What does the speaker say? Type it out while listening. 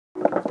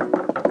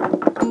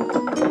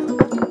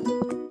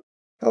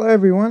Hello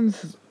everyone,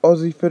 this is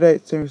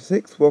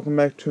Aussie3876. Welcome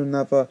back to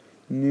another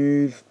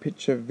news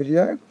picture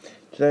video.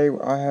 Today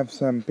I have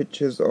some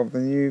pictures of the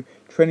new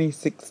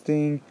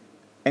 2016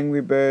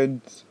 Angry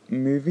Birds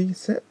movie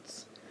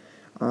sets.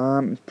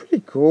 It's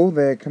pretty cool.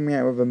 They're coming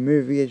out with a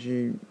movie, as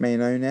you may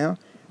know now,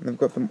 and they've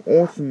got some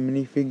awesome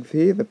minifigs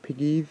here. The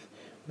piggies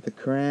with the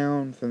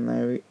crowns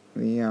and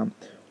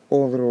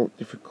all little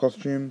different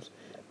costumes.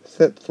 The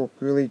sets look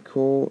really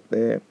cool.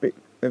 They're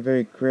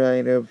very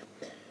creative.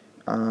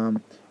 A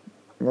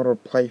lot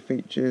of play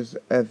features,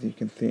 as you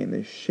can see in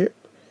this ship.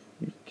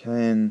 You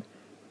can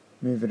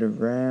move it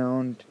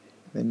around,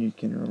 then you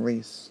can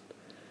release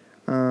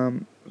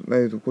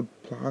those wood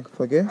plugs,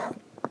 I guess.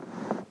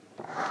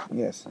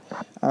 Yes.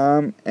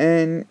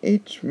 And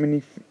each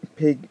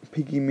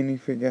piggy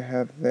minifigure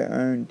have their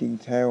own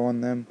detail on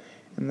them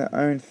and their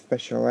own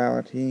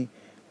speciality,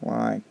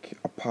 like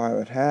a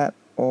pirate hat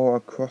or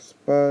a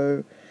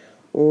crossbow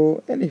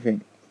or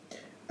anything.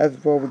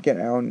 As well, we get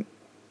our new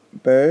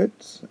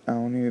birds,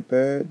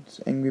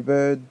 Angry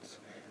Birds,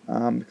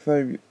 because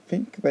I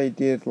think they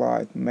did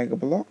like Mega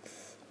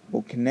Bloks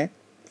or Connect,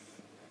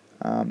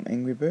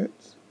 Angry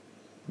Birds,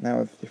 and that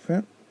was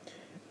different.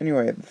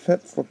 Anyway, the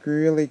sets look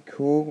really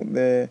cool.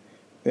 They're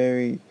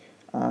very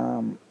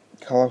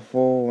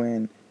colourful,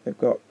 and they've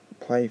got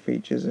play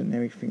features and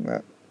everything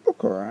that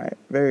look alright.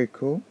 Very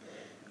cool.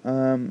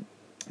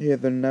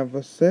 Here's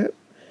another set.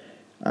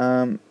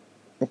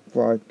 Looks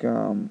like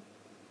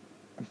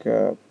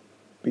a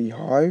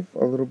beehive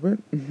a little bit.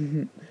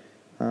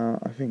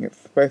 I think it's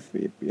supposed to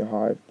be a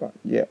beehive, but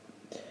yeah.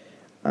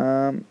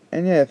 And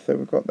yeah, so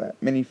we've got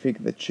that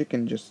minifig, the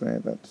chicken just there.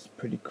 That's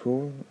pretty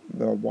cool.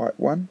 The white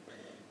one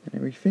and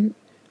everything.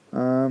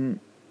 And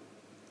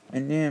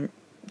yeah,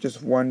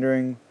 just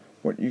wondering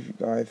what you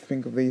guys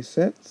think of these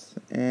sets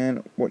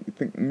and what you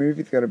think the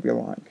movie's going to be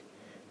like.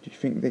 Do you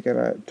think they're going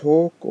to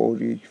talk, or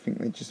do you think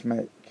they just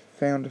make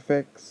sound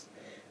effects?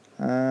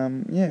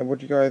 Yeah, what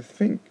do you guys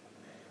think?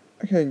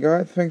 Okay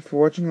guys, thanks for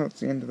watching.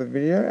 That's the end of the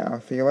video. I'll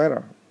see you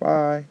later.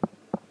 Bye.